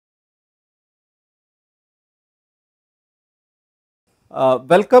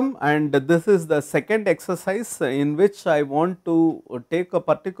Welcome, and this is the second exercise in which I want to take a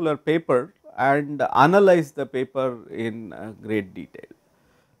particular paper and analyze the paper in great detail.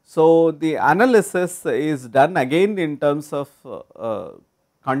 So, the analysis is done again in terms of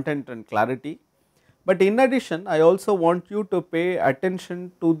content and clarity, but in addition I also want you to pay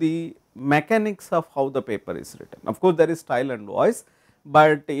attention to the mechanics of how the paper is written. Of course, there is style and voice,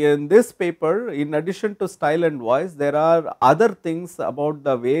 but in this paper, in addition to style and voice, there are other things about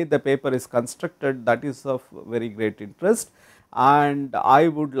the way the paper is constructed that is of very great interest, and I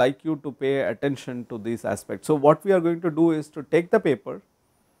would like you to pay attention to these aspects. So, what we are going to do is to take the paper,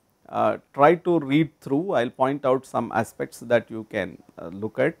 try to read through. I will point out some aspects that you can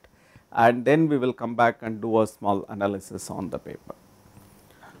look at, and then we will come back and do a small analysis on the paper.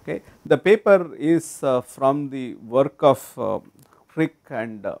 Okay. The paper is from the work of Crick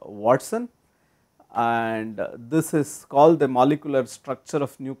and Watson, and this is called the molecular structure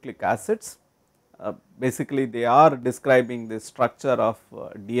of nucleic acids. Basically, they are describing the structure of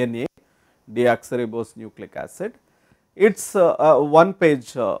DNA, deoxyribose nucleic acid. It is a one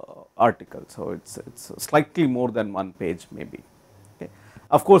page article, so it is slightly more than one page maybe. Okay.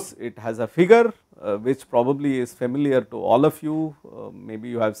 Of course, it has a figure which probably is familiar to all of you, maybe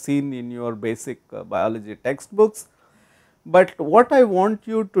you have seen in your basic biology textbooks. But what I want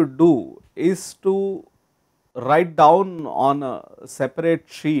you to do is to write down on a separate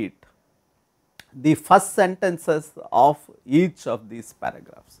sheet the first sentences of each of these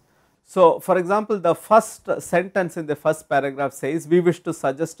paragraphs. So, for example, the first sentence in the first paragraph says, we wish to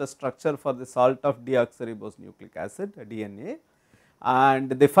suggest a structure for the salt of deoxyribose nucleic acid, DNA, and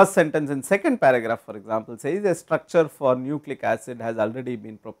the first sentence in second paragraph, for example, says a structure for nucleic acid has already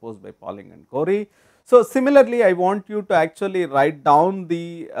been proposed by Pauling and Corey. So, similarly, I want you to actually write down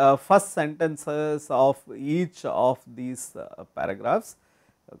the first sentences of each of these paragraphs.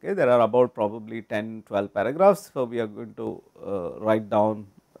 Okay, there are about probably 10-12 paragraphs. So, we are going to write down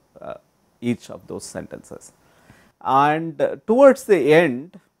each of those sentences, and towards the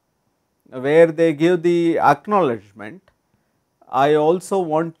end where they give the acknowledgement, I also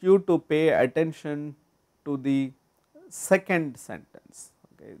want you to pay attention to the second sentence.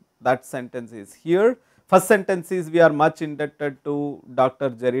 Okay. That sentence is here. First sentence is, we are much indebted to Dr.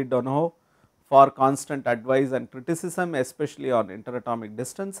 Jerry Donohoe for constant advice and criticism, especially on interatomic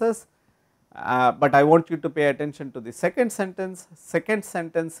distances. But I want you to pay attention to the second sentence. Second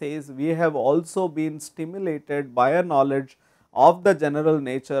sentence says, we have also been stimulated by a knowledge of the general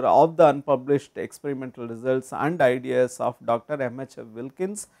nature of the unpublished experimental results and ideas of Dr. M.H.F.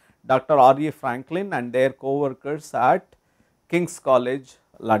 Wilkins, Dr. R.E. Franklin and their co-workers at King's College,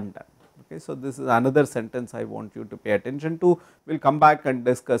 London. Okay, so, this is another sentence I want you to pay attention to. We will come back and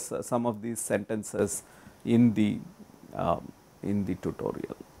discuss some of these sentences in the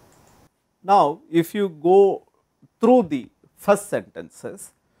tutorial. Now, if you go through the first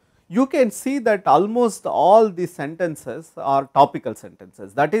sentences, you can see that almost all the sentences are topical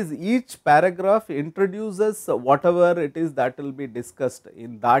sentences. That is, each paragraph introduces whatever it is that will be discussed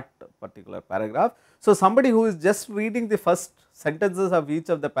in that particular paragraph. So, somebody who is just reading the first sentences of each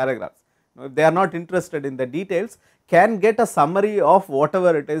of the paragraphs, if they are not interested in the details, can get a summary of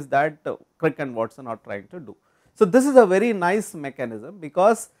whatever it is that Crick and Watson are trying to do. So, this is a very nice mechanism,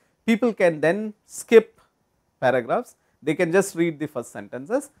 because people can then skip paragraphs, they can just read the first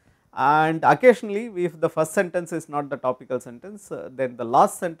sentences, and occasionally if the first sentence is not the topical sentence, then the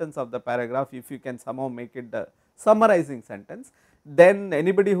last sentence of the paragraph, if you can somehow make it the summarizing sentence, then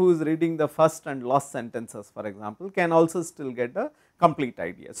anybody who is reading the first and last sentences, for example, can also still get a complete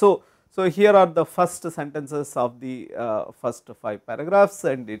idea. So, here are the first sentences of the first 5 paragraphs,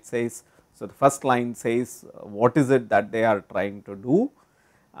 and it says, so the first line says what is it that they are trying to do,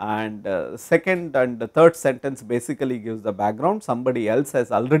 and second and the third sentence basically gives the background. Somebody else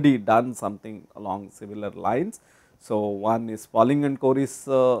has already done something along similar lines. So, one is Pauling and Corey's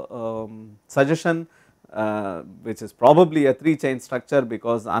suggestion, which is probably a 3-chain structure,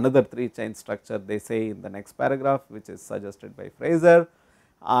 because another 3-chain structure they say in the next paragraph, which is suggested by Fraser,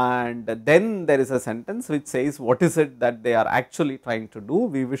 and then there is a sentence which says what is it that they are actually trying to do.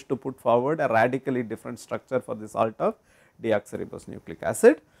 We wish to put forward a radically different structure for the salt of deoxyribose nucleic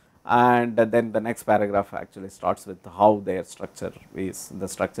acid, and then the next paragraph actually starts with how their structure is. The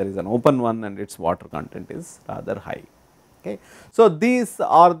structure is an open one and its water content is rather high. Okay. So, these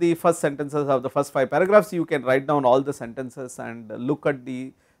are the first sentences of the first 5 paragraphs. You can write down all the sentences and look at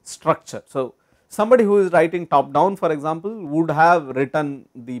the structure. So, Somebody who is writing top down, for example, would have written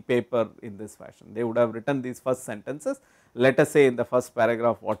the paper in this fashion. They would have written these first sentences. Let us say in the first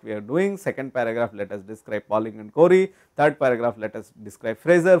paragraph what we are doing, second paragraph let us describe Pauling and Corey, third paragraph let us describe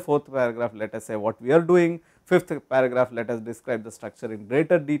Fraser, fourth paragraph let us say what we are doing, fifth paragraph let us describe the structure in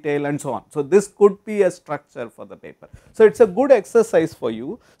greater detail, and so on. So, this could be a structure for the paper. So, it is a good exercise for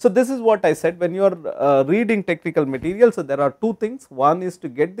you. So, this is what I said, when you are reading technical material. So, there are two things, one is to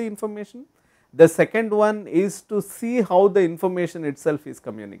get the information, the second one is to see how the information itself is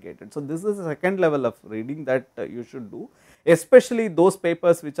communicated. So, this is the second level of reading that you should do, especially those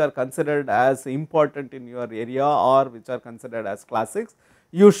papers which are considered as important in your area or which are considered as classics.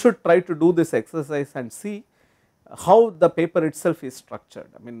 You should try to do this exercise and see how the paper itself is structured.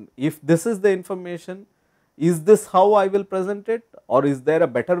 I mean, if this is the information, is this how I will present it, or is there a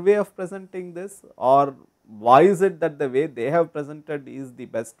better way of presenting this, or why is it that the way they have presented is the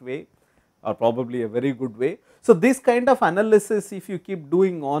best way, or probably a very good way. So, this kind of analysis if you keep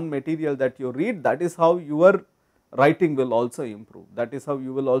doing on material that you read, that is how your writing will also improve. That is how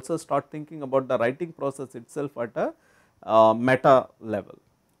you will also start thinking about the writing process itself at a meta level.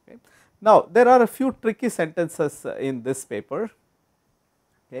 Okay. Now, there are a few tricky sentences in this paper.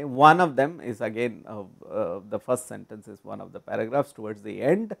 Okay. One of them is again the first sentence is one of the paragraphs towards the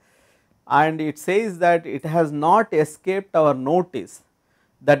end, and it says that it has not escaped our notice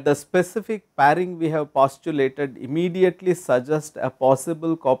that the specific pairing we have postulated immediately suggests a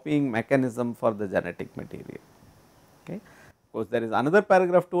possible copying mechanism for the genetic material. Okay. Of course, there is another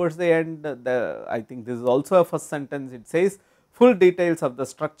paragraph towards the end, I think this is also a first sentence. It says full details of the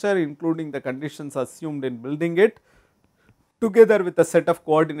structure including the conditions assumed in building it together with a set of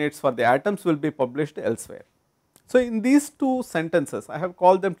coordinates for the atoms will be published elsewhere. So, in these two sentences I have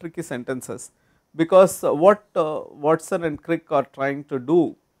called them tricky sentences, because what Watson and Crick are trying to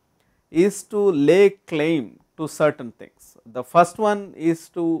do is to lay claim to certain things. The first one is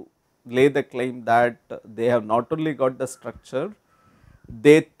to lay the claim that they have not only got the structure,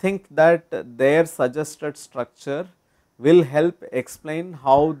 they think that their suggested structure will help explain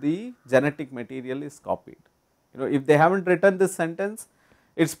how the genetic material is copied. You know, if they have not written this sentence,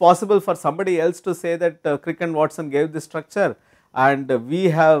 it is possible for somebody else to say that Crick and Watson gave this structure and we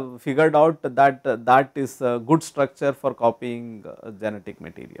have figured out that that is a good structure for copying genetic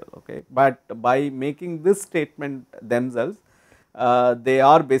material. Okay. But by making this statement themselves, they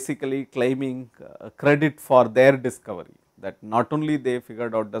are basically claiming credit for their discovery, that not only they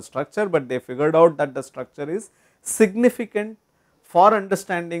figured out the structure, but they figured out that the structure is significant for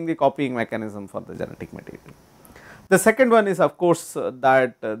understanding the copying mechanism for the genetic material. The second one is of course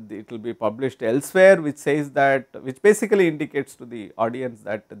that it will be published elsewhere, which says that, which basically indicates to the audience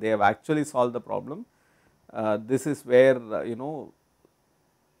that they have actually solved the problem. This is where you know,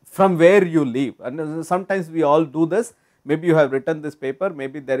 from where you leave, and sometimes we all do this. Maybe you have written this paper,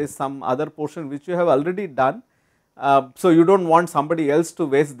 maybe there is some other portion which you have already done. So, you do not want somebody else to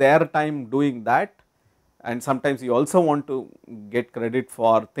waste their time doing that, and sometimes you also want to get credit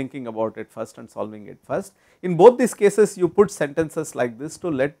for thinking about it first and solving it first. In both these cases you put sentences like this to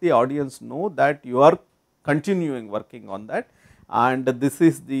let the audience know that you are continuing working on that, and this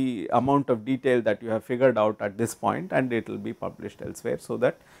is the amount of detail that you have figured out at this point, and it will be published elsewhere, so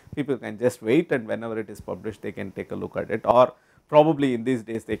that people can just wait and whenever it is published they can take a look at it, or probably in these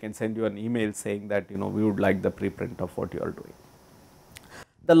days they can send you an email saying that you know we would like the preprint of what you are doing.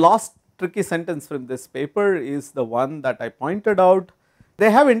 The last tricky sentence from this paper is the one that I pointed out. They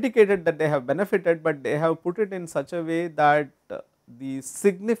have indicated that they have benefited, but they have put it in such a way that the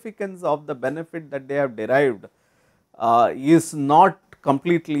significance of the benefit that they have derived is not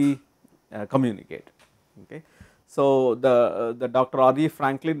completely communicated. Okay. So, the Dr. R.E.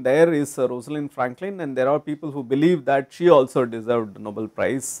 Franklin there is Rosalind Franklin, and there are people who believe that she also deserved Nobel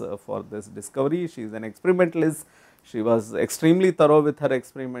Prize for this discovery. She is an experimentalist. She was extremely thorough with her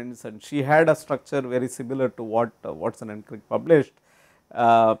experiments, and she had a structure very similar to what Watson and Crick published,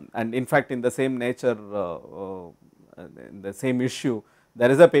 and in fact in the same nature, in the same issue,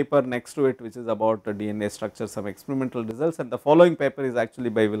 there is a paper next to it which is about DNA structure, some experimental results, and the following paper is actually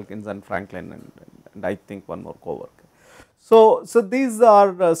by Wilkins and Franklin, and I think one more co-worker. So, these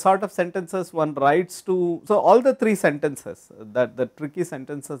are sort of sentences one writes to. So, all the three sentences, that the tricky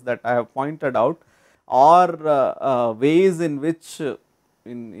sentences that I have pointed out are ways in which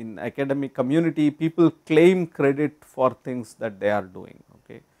in academic community people claim credit for things that they are doing.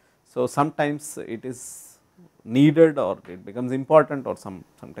 Okay. So, sometimes it is needed or it becomes important, or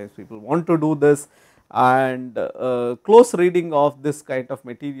sometimes people want to do this, and close reading of this kind of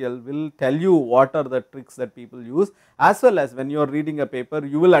material will tell you what are the tricks that people use, as well as when you are reading a paper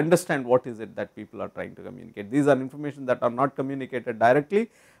you will understand what is it that people are trying to communicate. These are information that are not communicated directly,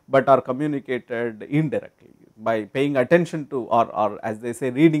 but are communicated indirectly. By paying attention to, or as they say,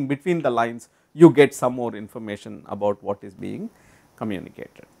 reading between the lines, you get some more information about what is being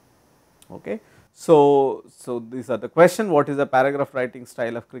communicated. Okay. So these are the question: what is the paragraph writing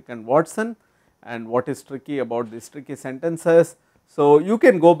style of Crick and Watson, and what is tricky about these tricky sentences. So you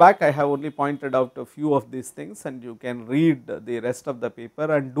can go back, I have only pointed out a few of these things, and you can read the rest of the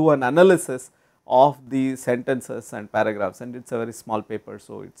paper and do an analysis of the sentences and paragraphs, and it is a very small paper,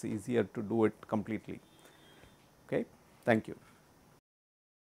 so it is easier to do it completely. Okay. Thank you.